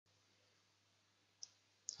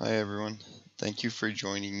Hi everyone, thank you for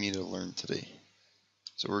joining me to learn today.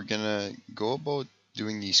 So we're gonna go about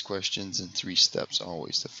doing these questions in 3 steps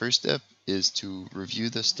always. The first step is to review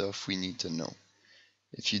the stuff we need to know.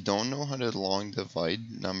 If you don't know how to long divide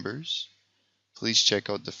numbers, please check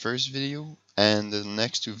out the first video, and the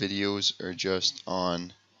next 2 videos are just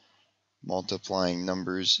on multiplying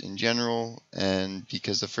numbers in general, and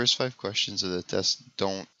because the first 5 questions of the test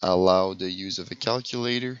don't allow the use of a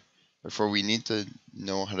calculator, therefore we need to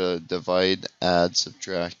know how to divide, add,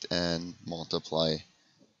 subtract, and multiply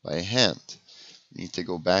by hand. We need to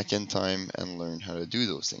go back in time and learn how to do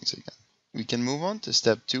those things again. We can move on to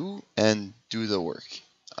step 2 and do the work.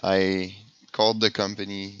 I called the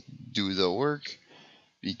company Do the Work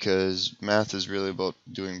because math is really about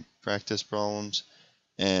doing practice problems.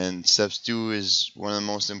 And step 2 is one of the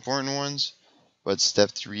most important ones, but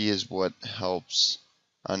step 3 is what helps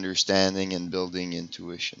understanding and building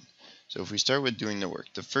intuition. So if we start with doing the work,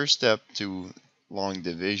 the first step to long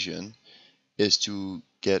division is to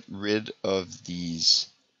get rid of these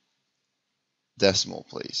decimal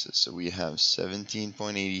places. So we have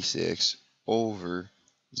 17.86 over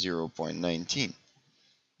 0.19.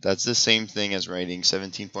 That's the same thing as writing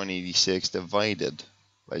 17.86 divided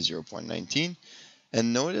by 0.19.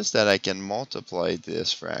 And notice that I can multiply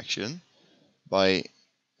this fraction by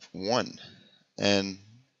 1. And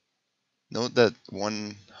note that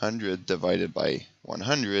 100 divided by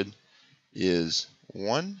 100 is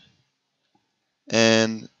 1.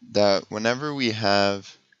 And that whenever we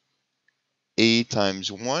have a times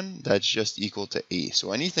 1, that's just equal to a.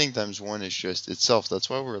 So anything times 1 is just itself. That's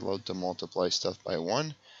why we're allowed to multiply stuff by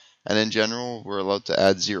 1. And in general, we're allowed to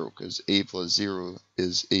add 0 because a plus 0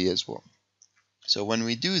 is a as well. So when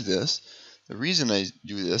we do this, the reason I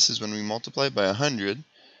do this is when we multiply by 100, we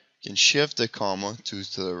can shift the comma to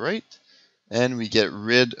the right, and we get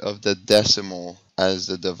rid of the decimal as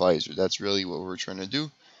the divisor. That's really what we're trying to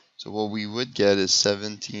do. So what we would get is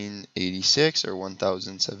 1786, or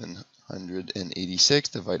 1786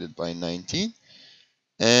 divided by 19.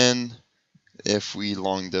 And if we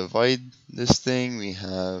long divide this thing, we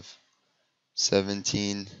have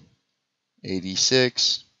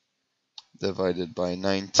 1786 divided by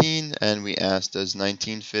 19, and we ask, does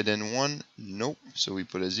 19 fit in 1? Nope, so we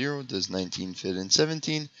put a 0. Does 19 fit in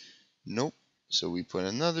 17? Nope, so we put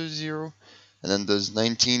another 0. And then does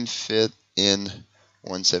 19 fit in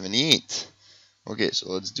 178? Okay, so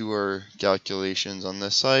let's do our calculations on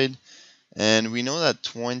this side, and we know that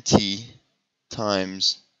 20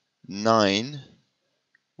 times 9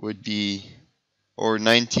 would be, or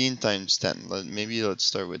 19 times 10. Maybe let's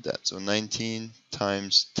start with that. So 19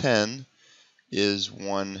 times 10 is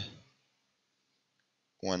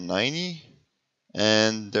 190,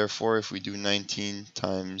 and therefore if we do 19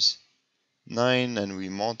 times 9 and we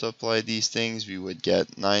multiply these things, we would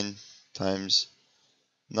get 9 times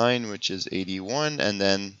 9, which is 81, and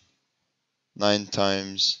then 9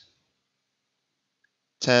 times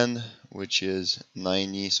 10, which is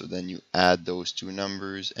 90. So then you add those two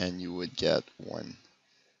numbers and you would get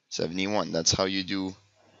 171. That's how you do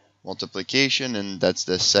multiplication, and that's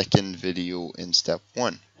the second video in step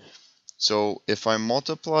 1. So if I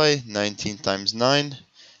multiply 19 times 9,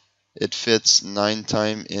 it fits 9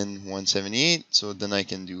 times in 178, so then I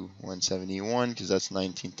can do 171 because that's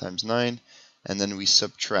 19 times 9. And then we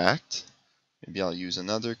subtract. Maybe I'll use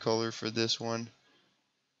another color for this one.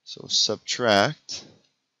 So subtract.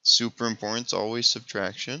 Super important, it's always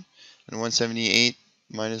subtraction. And 178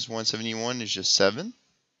 minus 171 is just 7.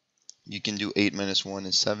 You can do 8 minus 1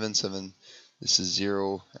 is 7. 7, this is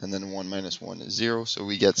 0, and then 1 minus 1 is 0. So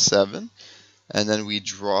we get 7. And then we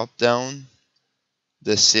drop down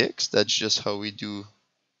the 6. That's just how we do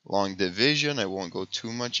long division. I won't go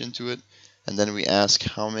too much into it. And then we ask,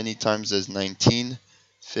 how many times does 19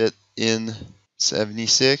 fit in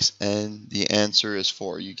 76? And the answer is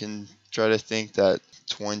 4. You can try to think that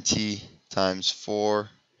 20 times 4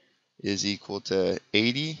 is equal to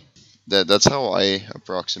 80. That's how I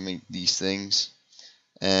approximate these things.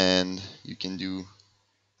 And you can do,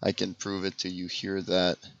 I can prove it to you here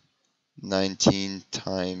that 19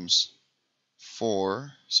 times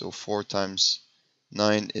 4, so 4 times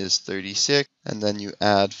 9 is 36, and then you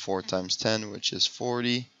add 4 times 10, which is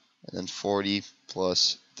 40, and then 40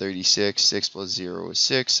 plus 36, 6 plus 0 is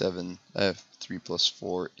 6, 3 plus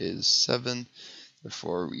 4 is 7,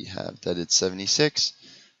 therefore we have that it's 76,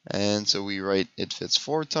 and so we write it fits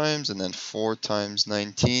 4 times, and then 4 times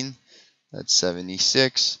 19, that's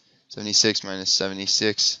 76, 76 minus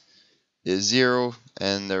 76 is 0,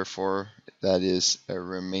 and therefore that is a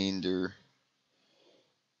remainder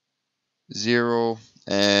 0.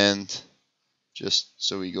 And just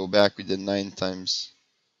so we go back, we did 9 times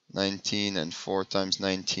 19, and 4 times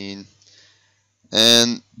 19.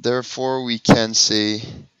 And therefore we can say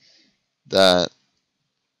that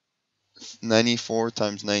 94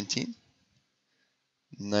 times 19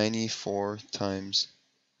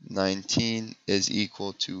 is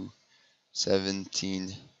equal to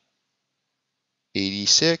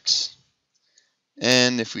 1786.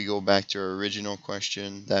 And if we go back to our original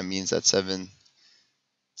question, that means that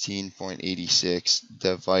 17.86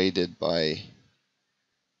 divided by,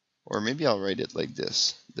 or maybe I'll write it like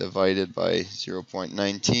this, divided by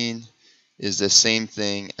 0.19 is the same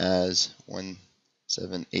thing as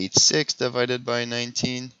 1786 divided by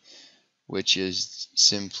 19, which is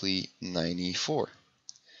simply 94.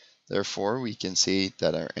 Therefore, we can say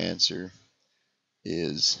that our answer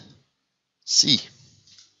is C.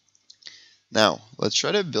 Now, let's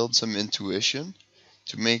try to build some intuition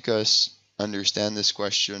to make us understand this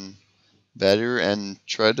question better and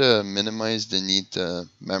try to minimize the need to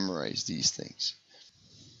memorize these things.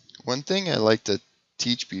 One thing I like to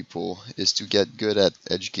teach people is to get good at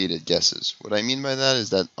educated guesses. What I mean by that is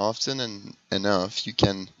that often enough you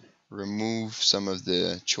can remove some of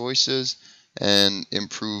the choices and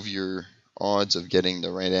improve your odds of getting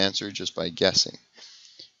the right answer just by guessing.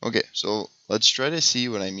 Okay, so let's try to see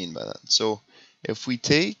what I mean by that. So if we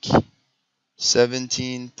take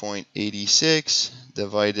 17.86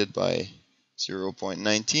 divided by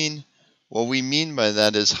 0.19, what we mean by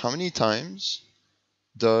that is how many times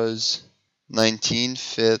does 19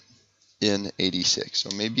 fit in 86? So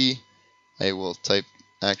maybe I will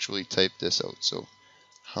actually type this out. So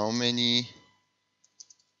how many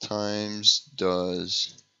times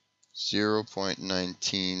does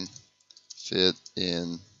 0.19 fit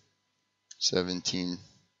in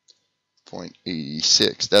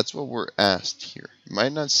 17.86? That's what we're asked here. It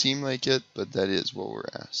might not seem like it, but that is what we're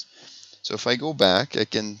asked. So if I go back, I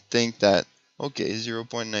can think that, okay,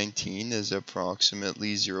 0.19 is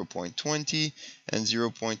approximately 0.20, and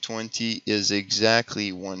 0.20 is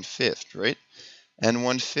exactly 1/5, right? And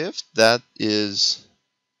 1/5, that is,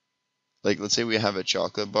 like, let's say we have a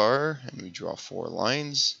chocolate bar and we draw 4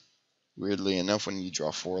 lines. Weirdly enough, when you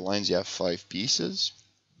draw 4 lines, you have 5 pieces.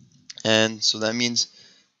 And so that means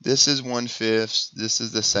this is 1/5, this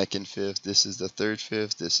is the 2nd fifth, this is the 3rd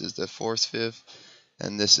fifth, this is the 4th fifth,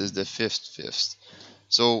 and this is the 5th fifth.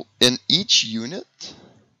 So in each unit, so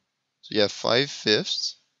you have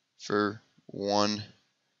 5/5 for 1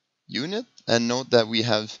 unit, and note that we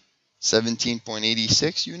have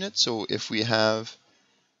 17.86 units. So if we have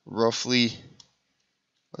roughly,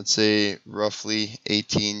 let's say roughly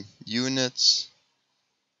 18 units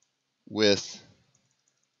with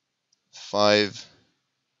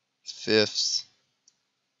 5/5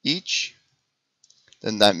 each,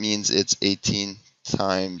 then that means it's 18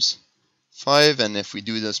 times 5, and if we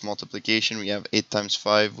do this multiplication, we have 8 times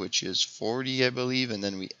 5, which is 40, I believe, and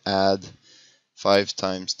then we add 5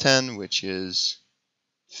 times 10, which is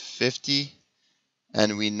 50,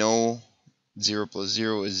 and we know 0 plus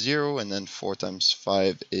 0 is 0, and then 4 times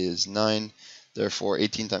 5 is 9, therefore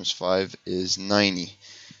 18 times 5 is 90.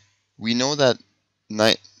 We know that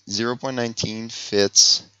 0.19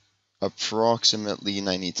 fits approximately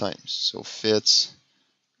 90 times, so fits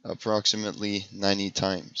approximately 90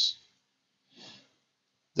 times.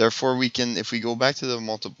 Therefore, we can, if we go back to the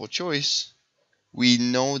multiple choice, we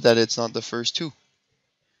know that it's not the first two.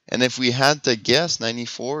 And if we had to guess,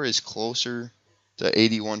 94 is closer to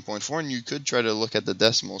 81.4, and you could try to look at the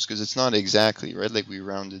decimals because it's not exactly, right? Like we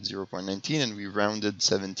rounded 0.19 and we rounded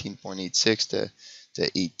 17.86 to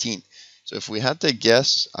 18. So if we had to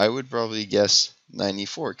guess, I would probably guess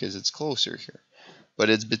 94 because it's closer here. But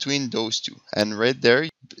it's between those two. And right there,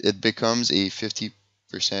 it becomes a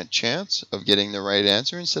 50% chance of getting the right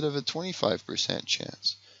answer instead of a 25%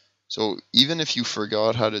 chance. So even if you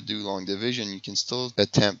forgot how to do long division, you can still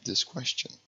attempt this question.